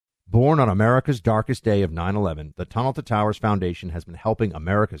Born on America's darkest day of 9/11, the Tunnel to Towers Foundation has been helping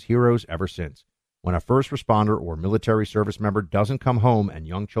America's heroes ever since. When a first responder or military service member doesn't come home and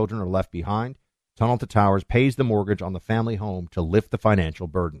young children are left behind, Tunnel to Towers pays the mortgage on the family home to lift the financial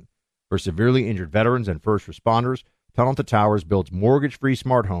burden. For severely injured veterans and first responders, Tunnel to Towers builds mortgage-free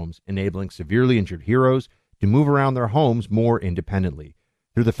smart homes, enabling severely injured heroes to move around their homes more independently.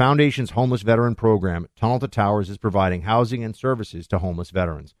 Through the Foundation's Homeless Veteran Program, Tunnel to Towers is providing housing and services to homeless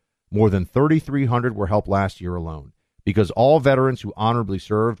veterans. More than 3,300 were helped last year alone. Because all veterans who honorably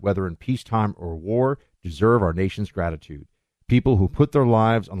served, whether in peacetime or war, deserve our nation's gratitude. People who put their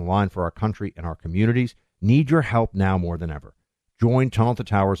lives on the line for our country and our communities need your help now more than ever. Join Tunnel to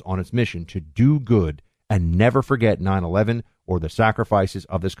Towers on its mission to do good and never forget 9/11 or the sacrifices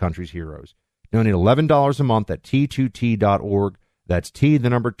of this country's heroes. Donate $11 a month at T2T.org. That's T, the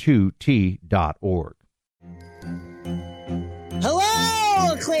number 2, T.org.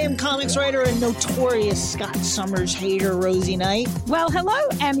 Hello, acclaimed comics writer and notorious Scott Summers hater, Rosie Knight. Well, hello,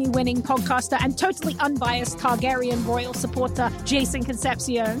 Emmy-winning podcaster and totally unbiased Targaryen royal supporter, Jason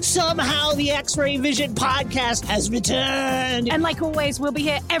Concepcion. Somehow the X-Ray Vision podcast has returned. And like always, we'll be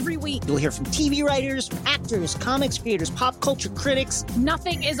here every week. You'll hear from TV writers, actors, comics creators, pop culture critics.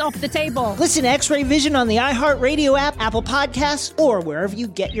 Nothing is off the table. Listen to X-Ray Vision on the iHeartRadio app, Apple Podcasts, or wherever you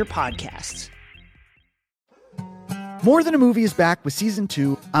get your podcasts. More Than a Movie is back with Season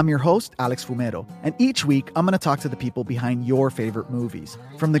 2. I'm your host, Alex Fumero, and each week I'm going to talk to the people behind your favorite movies.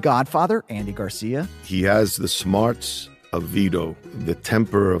 From The Godfather, Andy Garcia. He has the smarts of Vito, the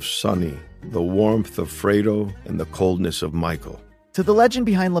temper of Sonny, the warmth of Fredo, and the coldness of Michael. To the legend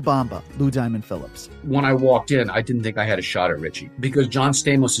behind La Bamba, Lou Diamond Phillips. When I walked in, I didn't think I had a shot at Richie because John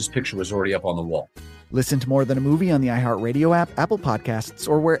Stamos' picture was already up on the wall. Listen to More Than a Movie on the iHeartRadio app, Apple Podcasts,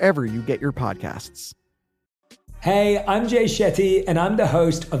 or wherever you get your podcasts. Hey, I'm Jay Shetty, and I'm the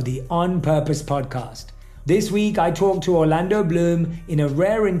host of the On Purpose podcast. This week, I talked to Orlando Bloom in a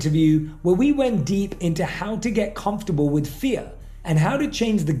rare interview where we went deep into how to get comfortable with fear and how to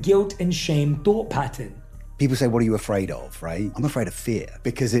change the guilt and shame thought pattern. People say, what are you afraid of, right? I'm afraid of fear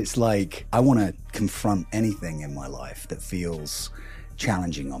because it's like I want to confront anything in my life that feels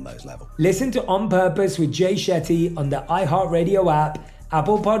challenging on those levels. Listen to On Purpose with Jay Shetty on the iHeartRadio app,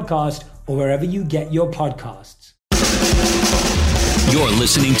 Apple Podcast, or wherever you get your podcasts. You're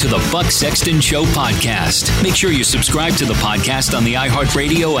listening to the Buck Sexton Show podcast. Make sure you subscribe to the podcast on the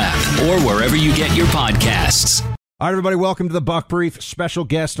iHeartRadio app or wherever you get your podcasts. All right, everybody, welcome to the Buck Brief. Special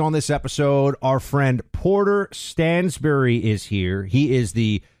guest on this episode, our friend Porter Stansberry is here. He is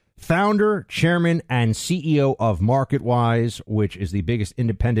the founder, chairman, and CEO of MarketWise, which is the biggest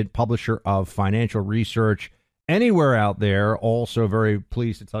independent publisher of financial research anywhere out there. Also very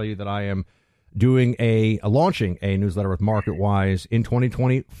pleased to tell you that I am doing launching a newsletter with MarketWise in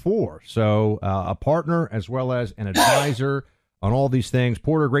 2024. So a partner as well as an advisor on all these things.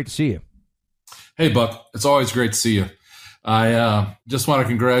 Porter, great to see you. Hey, Buck. It's always great to see you. I just want to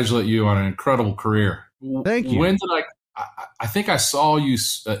congratulate you on an incredible career. Thank you. When did I think I saw you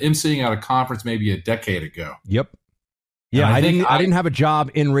emceeing at a conference maybe a decade ago. Yep. Yeah, I didn't have a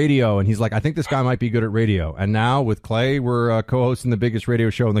job in radio, and he's like, I think this guy might be good at radio. And now with Clay, we're co-hosting the biggest radio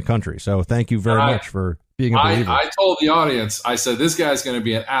show in the country. So thank you very much for being a believer. I told the audience, I said, this guy's going to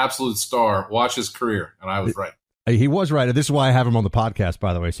be an absolute star. Watch his career. And I was right. He was right. This is why I have him on the podcast,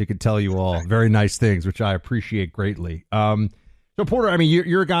 by the way, so he could tell you all very nice things, which I appreciate greatly. So, Porter, I mean,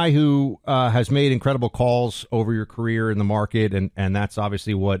 you're a guy who has made incredible calls over your career in the market, and that's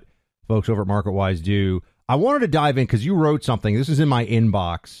obviously what folks over at MarketWise do. I wanted to dive in because you wrote something. This is in my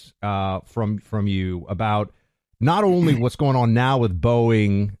inbox from you about not only what's going on now with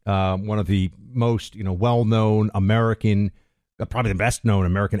Boeing, one of the most well-known American, probably the best-known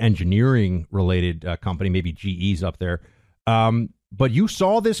American engineering-related company, maybe GE's up there. But you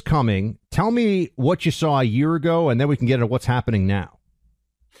saw this coming. Tell me what you saw a year ago, and then we can get into what's happening now.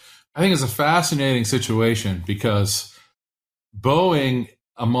 I think it's a fascinating situation because Boeing,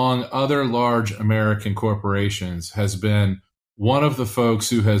 among other large American corporations, has been one of the folks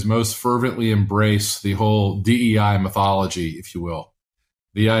who has most fervently embraced the whole DEI mythology, if you will.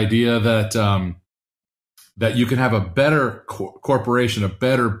 The idea that that you can have a better corporation, a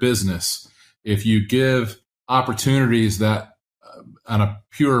better business, if you give opportunities that on a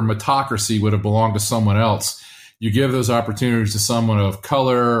pure meritocracy would have belonged to someone else. You give those opportunities to someone of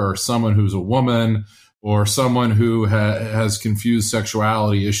color or someone who's a woman or someone who has confused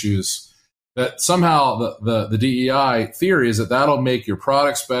sexuality issues, that somehow the DEI theory is that that'll make your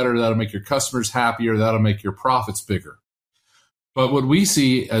products better, that'll make your customers happier, that'll make your profits bigger. But what we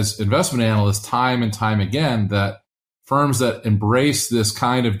see as investment analysts time and time again, that firms that embrace this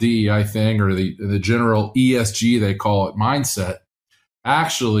kind of DEI thing, or the general ESG, they call it, mindset,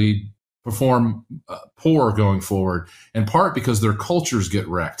 actually perform poor going forward, in part because their cultures get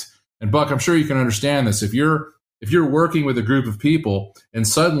wrecked. And Buck, I'm sure you can understand this. If you're working with a group of people and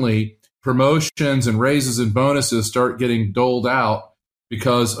suddenly promotions and raises and bonuses start getting doled out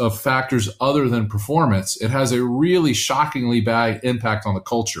because of factors other than performance, it has a really shockingly bad impact on the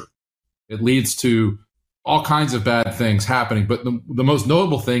culture. It leads to all kinds of bad things happening. But the most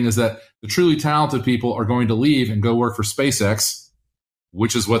notable thing is that the truly talented people are going to leave and go work for SpaceX,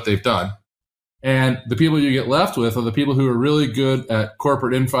 which is what they've done. And the people you get left with are the people who are really good at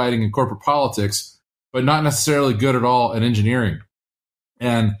corporate infighting and corporate politics, but not necessarily good at all at engineering.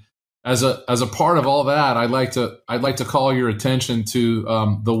 And as a part of all that, I'd like to call your attention to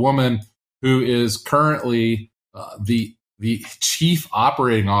the woman who is currently the chief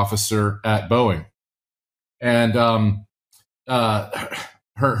operating officer at Boeing. And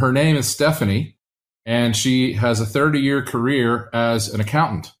her name is Stephanie, and she has a 30-year career as an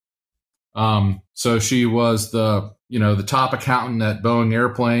accountant. So she was the top accountant at Boeing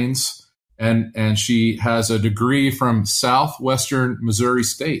Airplanes, and she has a degree from Southwestern Missouri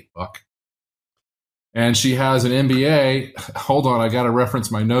State, Buck. And she has an MBA. Hold on, I got to reference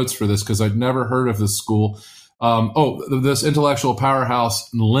my notes for this because I'd never heard of this school. This intellectual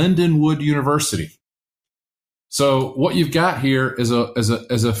powerhouse, Lindenwood University. So what you've got here is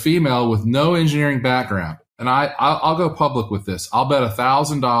a female with no engineering background, and I'll go public with this. I'll bet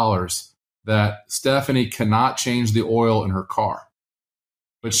 $1,000 that Stephanie cannot change the oil in her car,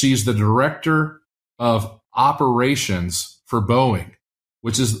 but she's the director of operations for Boeing,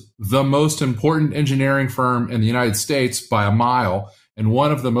 which is the most important engineering firm in the United States by a mile, and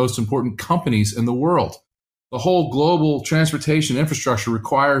one of the most important companies in the world. The whole global transportation infrastructure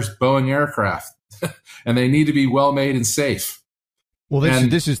requires Boeing aircraft. And they need to be well made and safe. Well,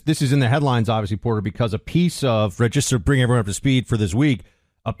 this is in the headlines, obviously, Porter, because a piece of, just to bring everyone up to speed for this week,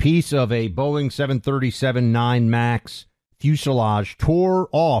 a piece of a Boeing 737-9 MAX fuselage tore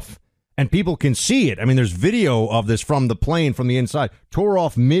off, and people can see it. I mean, there's video of this from the plane, from the inside, tore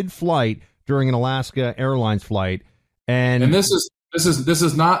off mid-flight during an Alaska Airlines flight, and this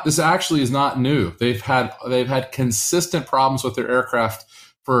actually is not new. They've had consistent problems with their aircraft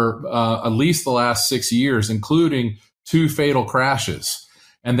for at least the last 6 years, including 2 fatal crashes.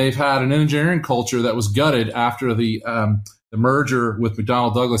 And they've had an engineering culture that was gutted after the merger with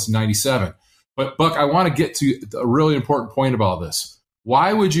McDonnell Douglas in 97. But Buck, I want to get to a really important point about this.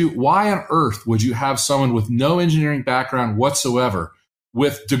 Why on earth would you have someone with no engineering background whatsoever,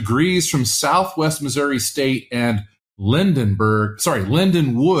 with degrees from Southwest Missouri State and Lindenwood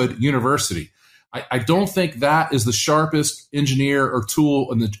University? I don't think that is the sharpest engineer or tool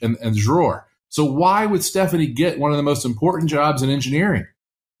in the drawer. So why would Stephanie get one of the most important jobs in engineering?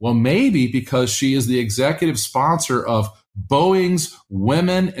 Well, maybe because she is the executive sponsor of Boeing's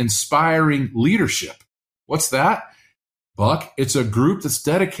Women Inspiring Leadership. What's that? Buck, it's a group that's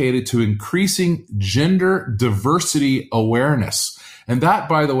dedicated to increasing gender diversity awareness. And that,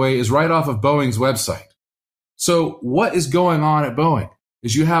 by the way, is right off of Boeing's website. So what is going on at Boeing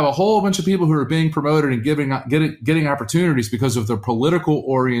is you have a whole bunch of people who are being promoted and getting opportunities because of their political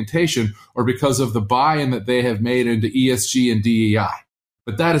orientation or because of the buy-in that they have made into ESG and DEI.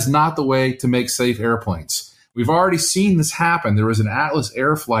 But that is not the way to make safe airplanes. We've already seen this happen. There was an Atlas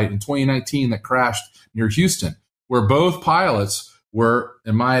Air flight in 2019 that crashed near Houston, where both pilots were,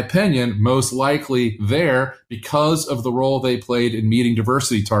 in my opinion, most likely there because of the role they played in meeting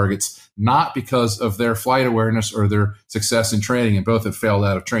diversity targets, not because of their flight awareness or their success in training, and both have failed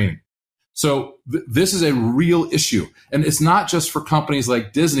out of training. So this is a real issue. And it's not just for companies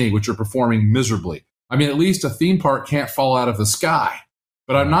like Disney, which are performing miserably. I mean, at least a theme park can't fall out of the sky.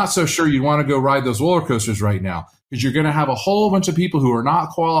 But I'm not so sure you'd want to go ride those roller coasters right now, because you're going to have a whole bunch of people who are not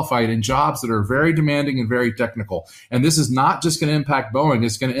qualified in jobs that are very demanding and very technical. And this is not just going to impact Boeing.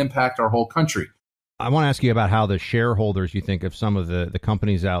 It's going to impact our whole country. I want to ask you about how the shareholders, you think, of some of the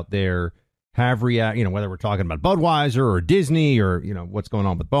companies out there have reacted, whether we're talking about Budweiser or Disney or, what's going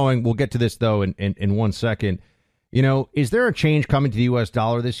on with Boeing. We'll get to this, though, in 1 second. Is there a change coming to the U.S.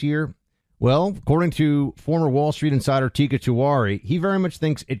 dollar this year? Well, according to former Wall Street insider Tika Tiwari, he very much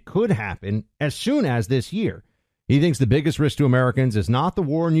thinks it could happen as soon as this year. He thinks the biggest risk to Americans is not the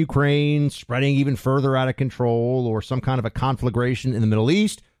war in Ukraine spreading even further out of control or some kind of a conflagration in the Middle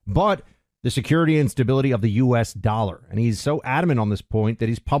East, but the security and stability of the U.S. dollar. And he's so adamant on this point that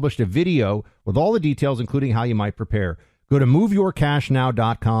he's published a video with all the details, including how you might prepare. Go to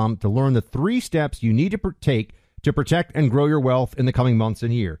moveyourcashnow.com to learn the 3 steps you need to take to protect and grow your wealth in the coming months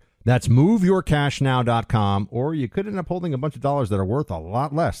and year. That's moveyourcashnow.com, or you could end up holding a bunch of dollars that are worth a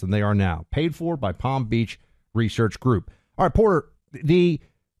lot less than they are now. Paid for by Palm Beach Research Group. All right, Porter,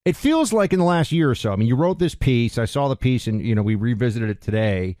 it feels like in the last year or so, I mean, you wrote this piece. I saw the piece, and, we revisited it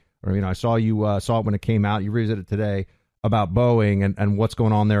today. Or, I saw you saw it when it came out. You revisited it today about Boeing and what's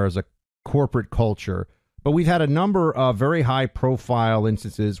going on there as a corporate culture. But we've had a number of very high-profile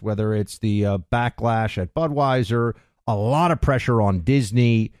instances, whether it's the backlash at Budweiser, a lot of pressure on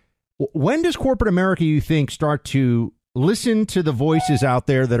Disney. When does corporate America, you think, start to listen to the voices out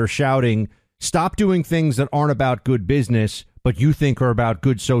there that are shouting, stop doing things that aren't about good business, but you think are about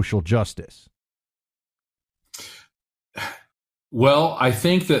good social justice? Well, I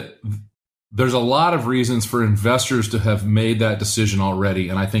think that there's a lot of reasons for investors to have made that decision already,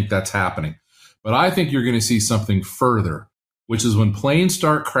 and I think that's happening. But I think you're going to see something further, which is when planes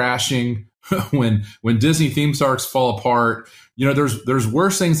start crashing, when Disney theme parks fall apart. There's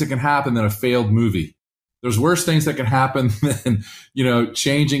worse things that can happen than a failed movie. There's worse things that can happen than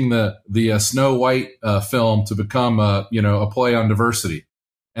changing the Snow White film to become a play on diversity,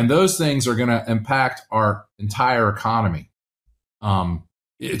 and those things are going to impact our entire economy. I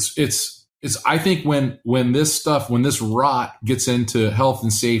think when this rot gets into health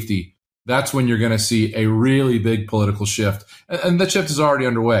and safety, that's when you're going to see a really big political shift. And the shift is already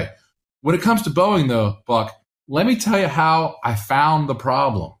underway. When it comes to Boeing, though, Buck, let me tell you how I found the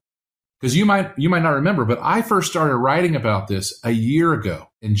problem. Because you might not remember, but I first started writing about this a year ago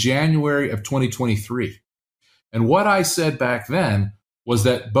in January of 2023. And what I said back then was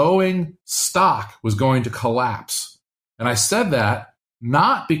that Boeing stock was going to collapse. And I said that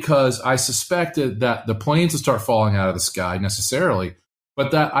not because I suspected that the planes would start falling out of the sky necessarily,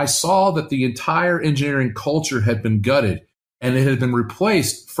 but that I saw that the entire engineering culture had been gutted, and it had been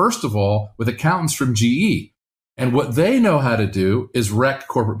replaced, first of all, with accountants from GE. And what they know how to do is wreck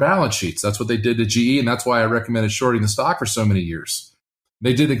corporate balance sheets. That's what they did to GE, and that's why I recommended shorting the stock for so many years.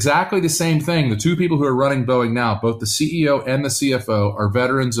 They did exactly the same thing. The two people who are running Boeing now, both the CEO and the CFO, are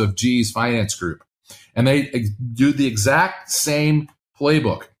veterans of GE's finance group. And they do the exact same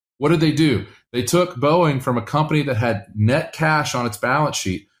playbook. What did they do? They took Boeing from a company that had net cash on its balance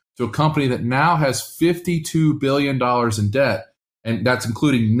sheet to a company that now has $52 billion in debt, and that's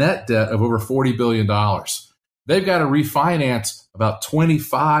including net debt of over $40 billion. They've got to refinance about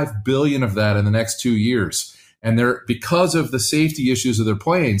 $25 billion of that in the next 2 years. And because of the safety issues of their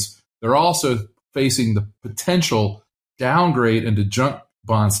planes, they're also facing the potential downgrade into junk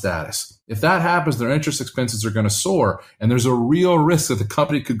bond status. If that happens, their interest expenses are going to soar, and there's a real risk that the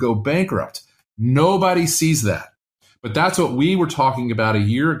company could go bankrupt. Nobody sees that. But that's what we were talking about a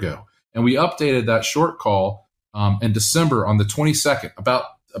year ago. And we updated that short call in December on the 22nd,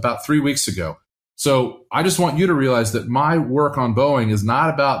 about 3 weeks ago. So I just want you to realize that my work on Boeing is not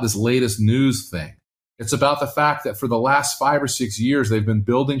about this latest news thing. It's about the fact that for the last 5 or 6 years, they've been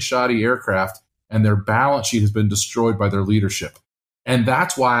building shoddy aircraft, and their balance sheet has been destroyed by their leadership. And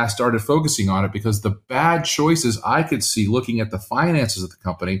that's why I started focusing on it, because the bad choices I could see looking at the finances of the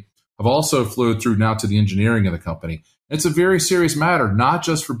company have also flowed through now to the engineering of the company. It's a very serious matter, not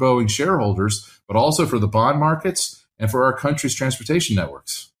just for Boeing shareholders, but also for the bond markets and for our country's transportation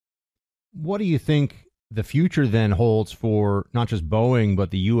networks. What do you think the future then holds for not just Boeing,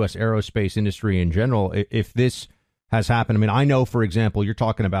 but the U.S. aerospace industry in general, if this has happened? I mean, I know, for example, you're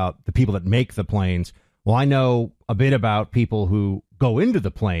talking about the people that make the planes. Well, I know a bit about people who go into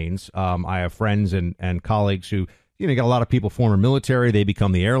the planes. I have friends and colleagues who, you got a lot of people, former military, they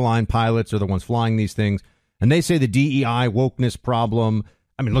become the airline pilots or the ones flying these things. And they say the DEI wokeness problem.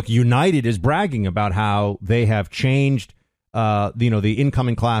 I mean, look, United is bragging about how they have changed, the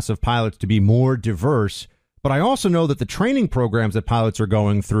incoming class of pilots to be more diverse. But I also know that the training programs that pilots are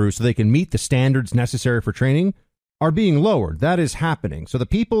going through so they can meet the standards necessary for training are being lowered. That is happening. So the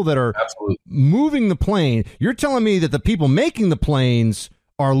people that are moving the plane, you're telling me that the people making the planes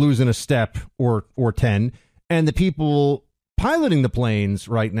are losing a step or 10, and the people piloting the planes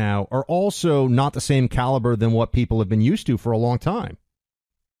right now are also not the same caliber than what people have been used to for a long time.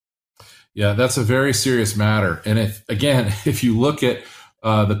 Yeah, that's a very serious matter. And if you look at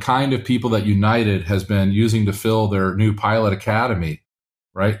the kind of people that United has been using to fill their new pilot academy,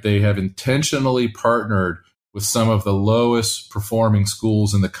 right? They have intentionally partnered with some of the lowest performing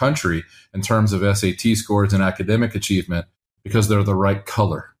schools in the country in terms of SAT scores and academic achievement because they're the right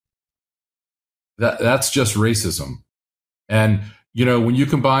color. That's just racism. And, when you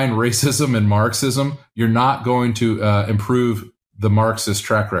combine racism and Marxism, you're not going to improve the Marxist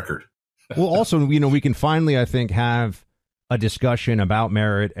track record. Well, also, we can finally, I think, have a discussion about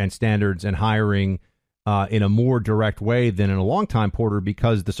merit and standards and hiring in a more direct way than in a long time, Porter,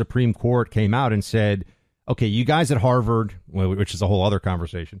 because the Supreme Court came out and said, okay, you guys at Harvard, which is a whole other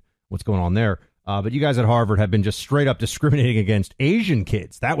conversation, what's going on there, but you guys at Harvard have been just straight up discriminating against Asian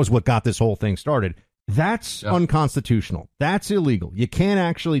kids. That was what got this whole thing started. That's unconstitutional. That's illegal. You can't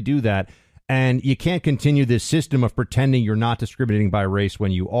actually do that. And you can't continue this system of pretending you're not discriminating by race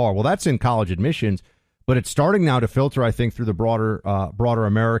when you are. Well, that's in college admissions, but it's starting now to filter, I think, through the broader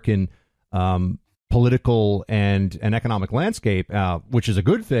American political and economic landscape, which is a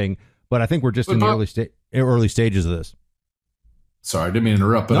good thing. But I think we're just in the early stages of this. Sorry, I didn't mean to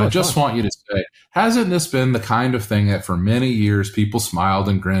interrupt, but I just want you to say, hasn't this been the kind of thing that for many years people smiled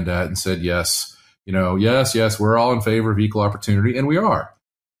and grinned at and said, yes, yes, we're all in favor of equal opportunity, and we are.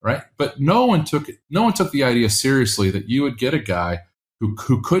 Right. But no one took the idea seriously that you would get a guy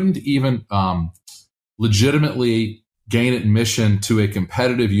who couldn't even legitimately gain admission to a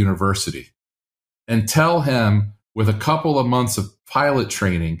competitive university and tell him with a couple of months of pilot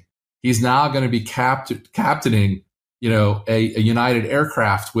training, he's now going to be captaining, a United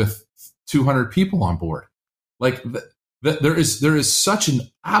aircraft with 200 people on board. Like there is such an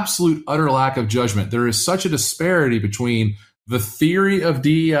absolute utter lack of judgment. There is such a disparity between the theory of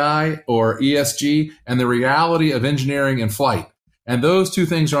DEI or ESG and the reality of engineering and flight. And those two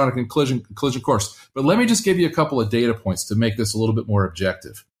things are on a collision course. But let me just give you a couple of data points to make this a little bit more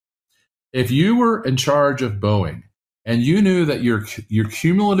objective. If you were in charge of Boeing and you knew that your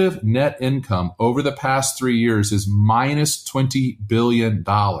cumulative net income over the past 3 years is minus $20 billion,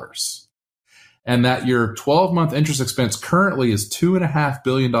 and that your 12-month interest expense currently is $2.5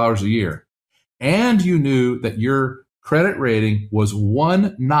 billion a year, and you knew that your credit rating was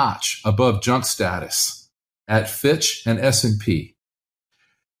one notch above junk status at Fitch and S&P,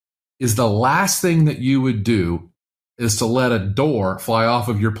 is the last thing that you would do is to let a door fly off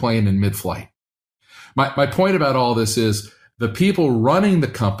of your plane in mid-flight. My point about all this is the people running the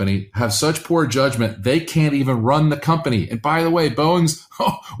company have such poor judgment, they can't even run the company. And by the way, Boeing's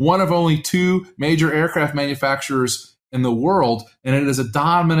one of only 2 major aircraft manufacturers in the world, and it is a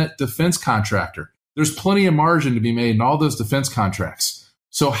dominant defense contractor. There's plenty of margin to be made in all those defense contracts.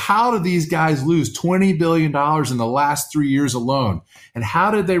 So how did these guys lose $20 billion in the last 3 years alone? And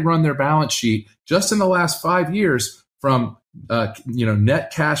how did they run their balance sheet just in the last 5 years from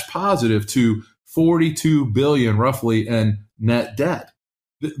net cash positive to $42 billion roughly in net debt?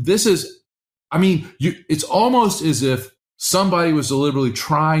 This is, it's almost as if somebody was deliberately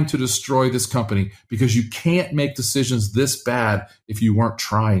trying to destroy this company, because you can't make decisions this bad if you weren't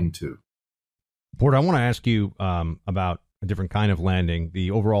trying to. Porter, I want to ask you about a different kind of landing, the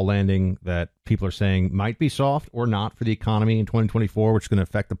overall landing that people are saying might be soft or not for the economy in 2024, which is going to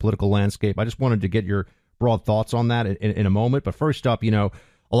affect the political landscape. I just wanted to get your broad thoughts on that in a moment. But first up, a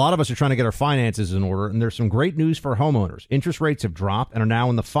lot of us are trying to get our finances in order, and there's some great news for homeowners. Interest rates have dropped and are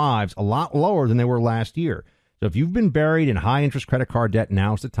now in the 5s, a lot lower than they were last year. So if you've been buried in high-interest credit card debt,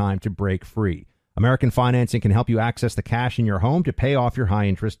 now's the time to break free. American Financing can help you access the cash in your home to pay off your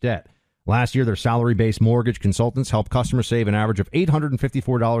high-interest debt. Last year, their salary-based mortgage consultants helped customers save an average of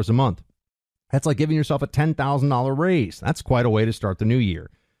 $854 a month. That's like giving yourself a $10,000 raise. That's quite a way to start the new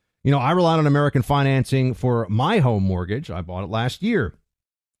year. I relied on American Financing for my home mortgage. I bought it last year.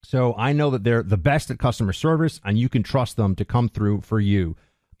 So I know that they're the best at customer service, and you can trust them to come through for you.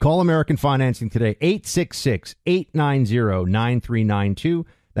 Call American Financing today, 866-890-9392.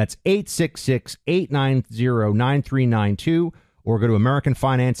 That's 866-890-9392. Or go to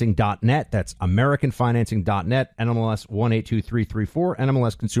AmericanFinancing.net. That's AmericanFinancing.net, NMLS 182334,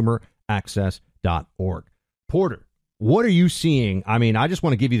 NMLSConsumerAccess.org. Porter, what are you seeing? I just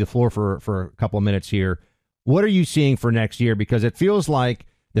want to give you the floor for a couple of minutes here. What are you seeing for next year? Because it feels like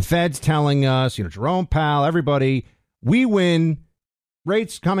the Fed's telling us, Jerome Powell, everybody, we win,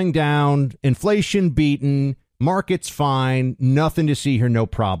 rates coming down, inflation beaten, market's fine, nothing to see here, no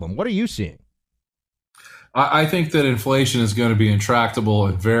problem. What are you seeing? I think that inflation is going to be intractable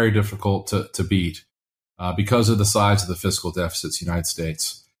and very difficult to beat because of the size of the fiscal deficits in the United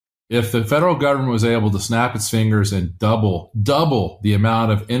States. If the federal government was able to snap its fingers and double the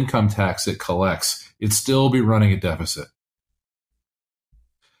amount of income tax it collects, it'd still be running a deficit.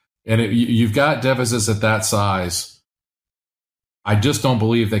 And you've got deficits at that size. I just don't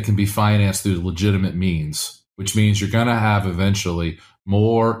believe they can be financed through legitimate means, which means you're going to have eventually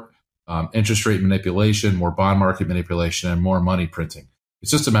more interest rate manipulation, more bond market manipulation, and more money printing. It's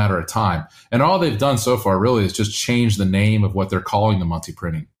just a matter of time. And all they've done so far really is just change the name of what they're calling the money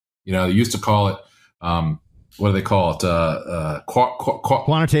printing. They used to call it, what do they call it?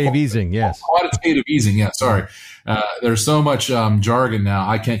 Quantitative easing, yes. Quantitative easing, yeah, sorry. There's so much jargon now,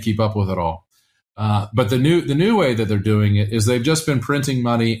 I can't keep up with it all. But the new way that they're doing it is they've just been printing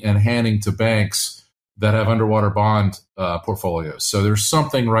money and handing to banks that have underwater bond portfolios. So there's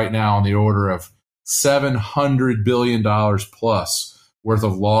something right now on the order of $700 billion plus worth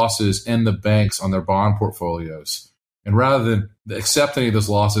of losses in the banks on their bond portfolios. And rather than accept any of those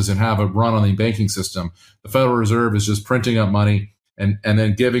losses and have a run on the banking system, the Federal Reserve is just printing up money and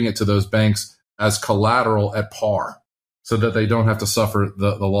then giving it to those banks as collateral at par, so that they don't have to suffer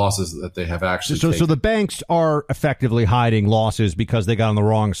the losses that they have actually taken. So the banks are effectively hiding losses because they got on the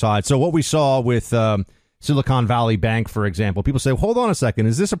wrong side. So what we saw with Silicon Valley Bank, for example, people say, hold on a second,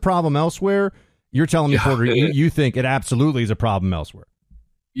 is this a problem elsewhere? You're telling me, Porter, you think it absolutely is a problem elsewhere.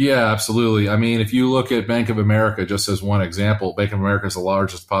 Yeah, absolutely. I mean, if you look at Bank of America, just as one example, Bank of America is the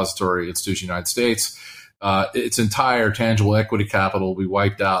largest depository institution in the United States. Its entire tangible equity capital will be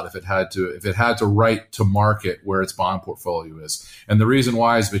wiped out if it had to write to market where its bond portfolio is. And the reason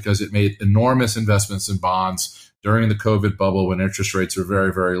why is because it made enormous investments in bonds during the COVID bubble when interest rates were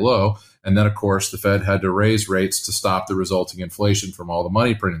very, very low. And then, of course, the Fed had to raise rates to stop the resulting inflation from all the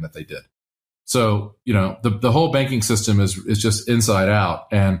money printing that they did. So, the whole banking system is just inside out.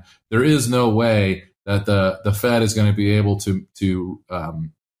 And there is no way that the Fed is going to be able to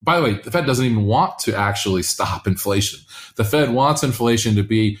by the way, the Fed doesn't even want to actually stop inflation. The Fed wants inflation to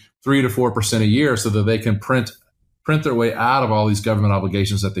be 3 to 4% a year so that they can print their way out of all these government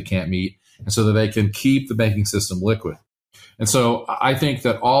obligations that they can't meet, and so that they can keep the banking system liquid. And so I think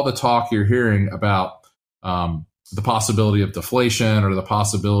that all the talk you're hearing about the possibility of deflation or the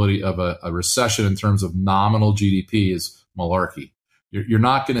possibility of a recession in terms of nominal GDP is malarkey. You're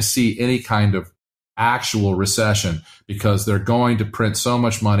not going to see any kind of actual recession because they're going to print so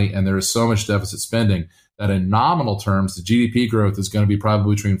much money and there is so much deficit spending that in nominal terms, the GDP growth is going to be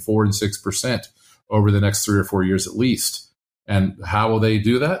probably between 4 and 6% over the next 3 or 4 years at least. And how will they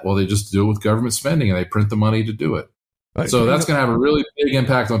do that? Well, they just do it with government spending and they print the money to do it. Right. So that's going to have a really big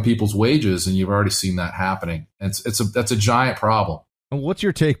impact on people's wages, and you've already seen that happening. And that's a giant problem. And what's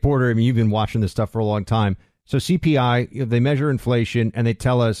your take, Porter? I mean, you've been watching this stuff for a long time. So CPI, they measure inflation, and they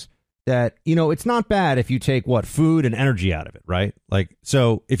tell us that, it's not bad if you take food and energy out of it, right? Like,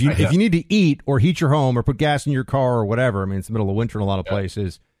 so if you need to eat or heat your home or put gas in your car or whatever, I mean, it's the middle of winter in a lot of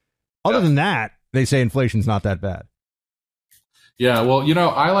places. Other than that, they say inflation's not that bad. Yeah, well,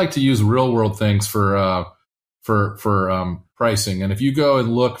 I like to use real world things for pricing. And if you go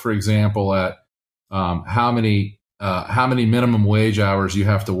and look, for example, at how many minimum wage hours you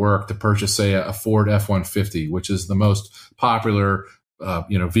have to work to purchase, say, a Ford F-150, which is the most popular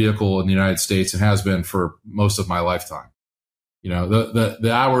vehicle in the United States and has been for most of my lifetime.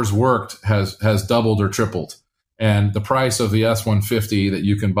 The hours worked has doubled or tripled, and the price of the S-150 that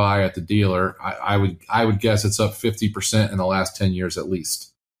you can buy at the dealer, I would guess it's up 50% in the last 10 years at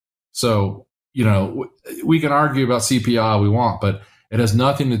least. So, we can argue about CPI all we want, but it has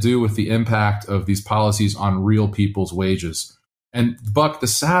nothing to do with the impact of these policies on real people's wages. And Buck, the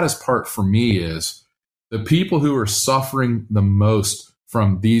saddest part for me is the people who are suffering the most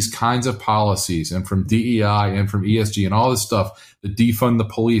from these kinds of policies and from DEI and from ESG and all this stuff, the defund the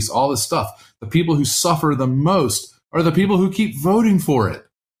police, all this stuff, the people who suffer the most are the people who keep voting for it.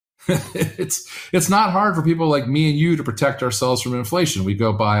 It's not hard for people like me and you to protect ourselves from inflation. We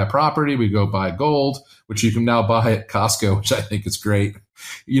go buy a property, we go buy gold, which you can now buy at Costco, which I think is great.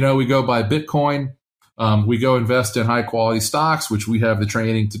 We go buy Bitcoin. We go invest in high quality stocks, which we have the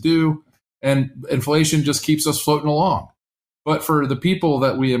training to do. And inflation just keeps us floating along. But for the people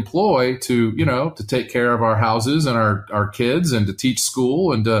that we employ to take care of our houses and our kids and to teach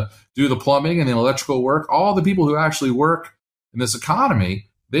school and to do the plumbing and the electrical work, all the people who actually work in this economy,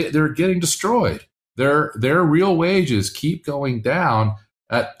 they're getting destroyed. Their real wages keep going down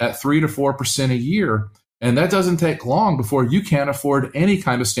at 3 to 4% a year. And that doesn't take long before you can't afford any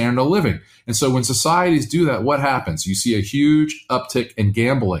kind of standard of living. And so when societies do that, what happens? You see a huge uptick in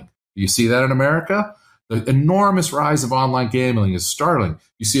gambling. You see that in America? The enormous rise of online gambling is startling.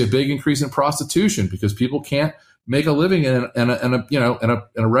 You see a big increase in prostitution because people can't make a living in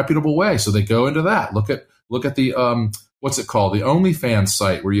a reputable way, so they go into that. Look at the what's it called? The OnlyFans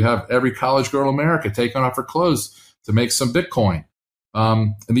site, where you have every college girl in America taking off her clothes to make some Bitcoin.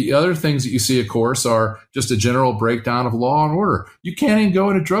 And the other things that you see, of course, are just a general breakdown of law and order. You can't even go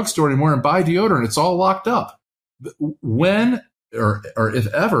in a drugstore anymore and buy deodorant; it's all locked up. When or if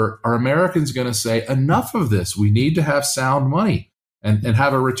ever, are Americans going to say, enough of this? We need to have sound money and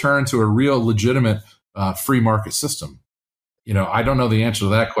have a return to a real legitimate free market system. I don't know the answer to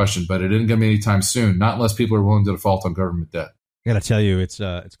that question, but it isn't going to be anytime soon, not unless people are willing to default on government debt. I got to tell you, it's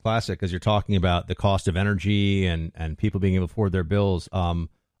classic because you're talking about the cost of energy and people being able to afford their bills.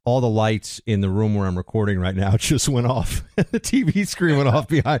 all the lights in the room where I'm recording right now just went off. The TV screen went off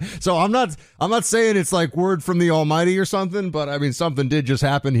behind. So I'm not saying it's like word from the Almighty or something, but I mean, something did just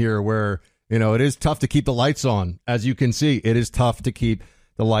happen here where, you know, it is tough to keep the lights on. As you can see, it is tough to keep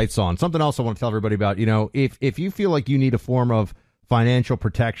the lights on. Something else I want to tell everybody about, you know, if you feel like you need a form of financial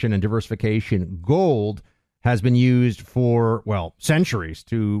protection and diversification, gold has been used for, well, centuries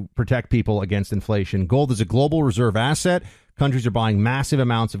to protect people against inflation. Gold is a global reserve asset. Countries are buying massive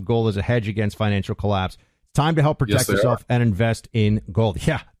amounts of gold as a hedge against financial collapse. It's time to help protect yourself and invest in gold.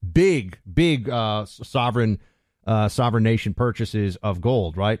 Yeah, big sovereign nation purchases of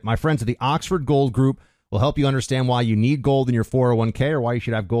gold, right? My friends at the Oxford Gold Group will help you understand why you need gold in your 401k or why you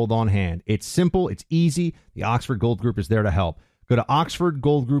should have gold on hand. It's simple. It's easy. The Oxford Gold Group is there to help. Go to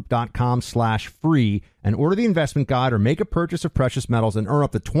oxfordgoldgroup.com/free and order the investment guide or make a purchase of precious metals and earn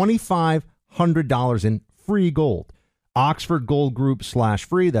up to $2,500 in free gold. Oxford Gold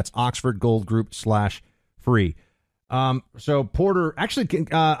Group/free. That's Oxford Gold Group/free. So Porter, actually,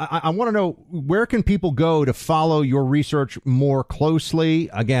 I want to know, where can people go to follow your research more closely?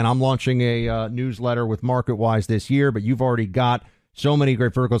 Again, I'm launching a newsletter with MarketWise this year, but you've already got so many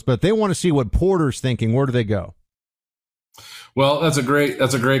great verticals. But if they want to see what Porter's thinking, where do they go? Well, that's a great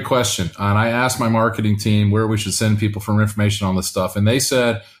question. And I asked my marketing team where we should send people for information on this stuff. And they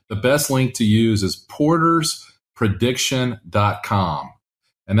said the best link to use is portersprediction.com.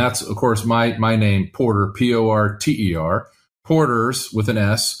 And that's, of course, my name, Porter, Porter, Porters with an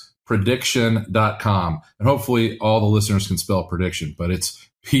S, prediction.com. And hopefully all the listeners can spell prediction, but it's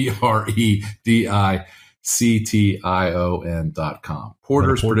PREDICTION.com.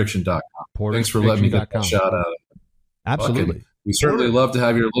 Portersprediction.com. Thanks for letting me get that shout out. Absolutely. We certainly love to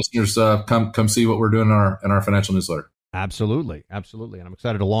have your listeners come see what we're doing in our financial newsletter. Absolutely. And I'm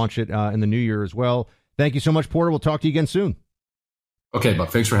excited to launch it in the new year as well. Thank you so much, Porter. We'll talk to you again soon. Okay, Buck.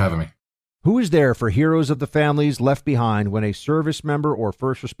 Thanks for having me. Who is there for heroes of the families left behind when a service member or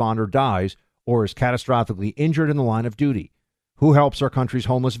first responder dies or is catastrophically injured in the line of duty? Who helps our country's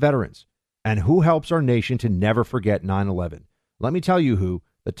homeless veterans? And who helps our nation to never forget 9/11? Let me tell you who: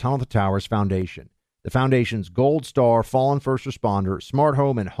 the Tunnel to Towers Foundation. The Foundation's Gold Star, Fallen First Responder, Smart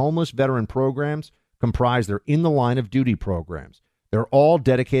Home, and Homeless Veteran programs comprise their In the Line of Duty programs. They're all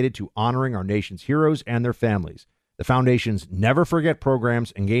dedicated to honoring our nation's heroes and their families. The Foundation's Never Forget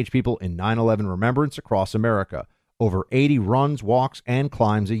programs engage people in 9/11 remembrance across America. Over 80 runs, walks, and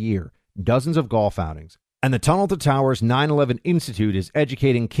climbs a year. Dozens of golf outings. And the Tunnel to Towers 9/11 Institute is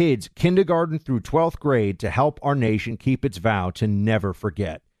educating kids kindergarten through 12th grade to help our nation keep its vow to never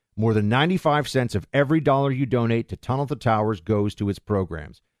forget. More than 95 cents of every dollar you donate to Tunnel to Towers goes to its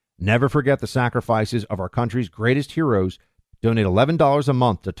programs. Never forget the sacrifices of our country's greatest heroes. Donate $11 a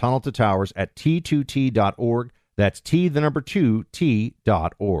month to Tunnel to Towers at T2T.org. That's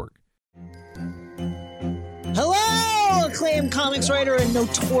T2T.org. Hello, acclaimed comics writer and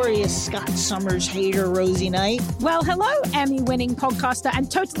notorious Scott Summers hater, Rosie Knight. Well, hello, Emmy-winning podcaster and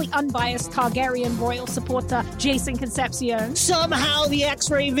totally unbiased Targaryen royal supporter, Jason Concepcion. Somehow the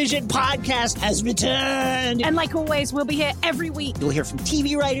X-Ray Vision podcast has returned. And like always, we'll be here every week. You'll hear from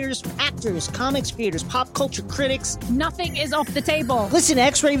TV writers, actors, comics creators, pop culture critics. Nothing is off the table. Listen to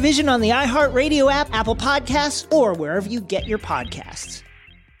X-Ray Vision on the iHeartRadio app, Apple Podcasts, or wherever you get your podcasts.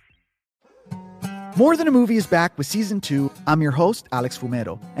 More Than a Movie is back with Season 2. I'm your host, Alex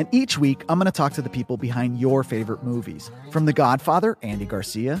Fumero, and each week I'm going to talk to the people behind your favorite movies. From The Godfather, Andy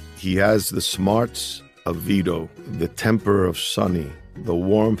Garcia. He has the smarts of Vito, the temper of Sonny, the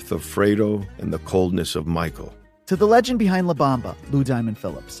warmth of Fredo, and the coldness of Michael. To the legend behind La Bamba, Lou Diamond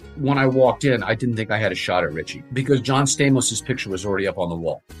Phillips. When I walked in, I didn't think I had a shot at Richie because John Stamos' picture was already up on the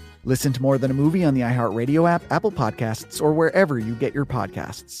wall. Listen to More Than a Movie on the iHeartRadio app, Apple Podcasts, or wherever you get your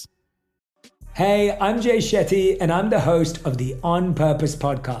podcasts. Hey, I'm Jay Shetty, and I'm the host of the On Purpose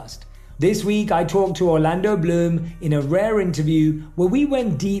podcast. This week, I talked to Orlando Bloom in a rare interview where we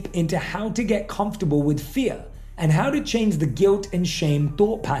went deep into how to get comfortable with fear and how to change the guilt and shame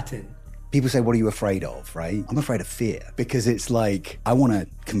thought pattern. People say, what are you afraid of, right? I'm afraid of fear because it's like I want to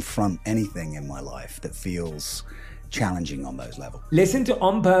confront anything in my life that feels challenging on those levels. Listen to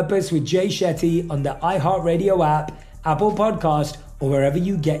On Purpose with Jay Shetty on the iHeartRadio app, Apple Podcast, or wherever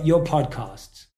you get your podcasts.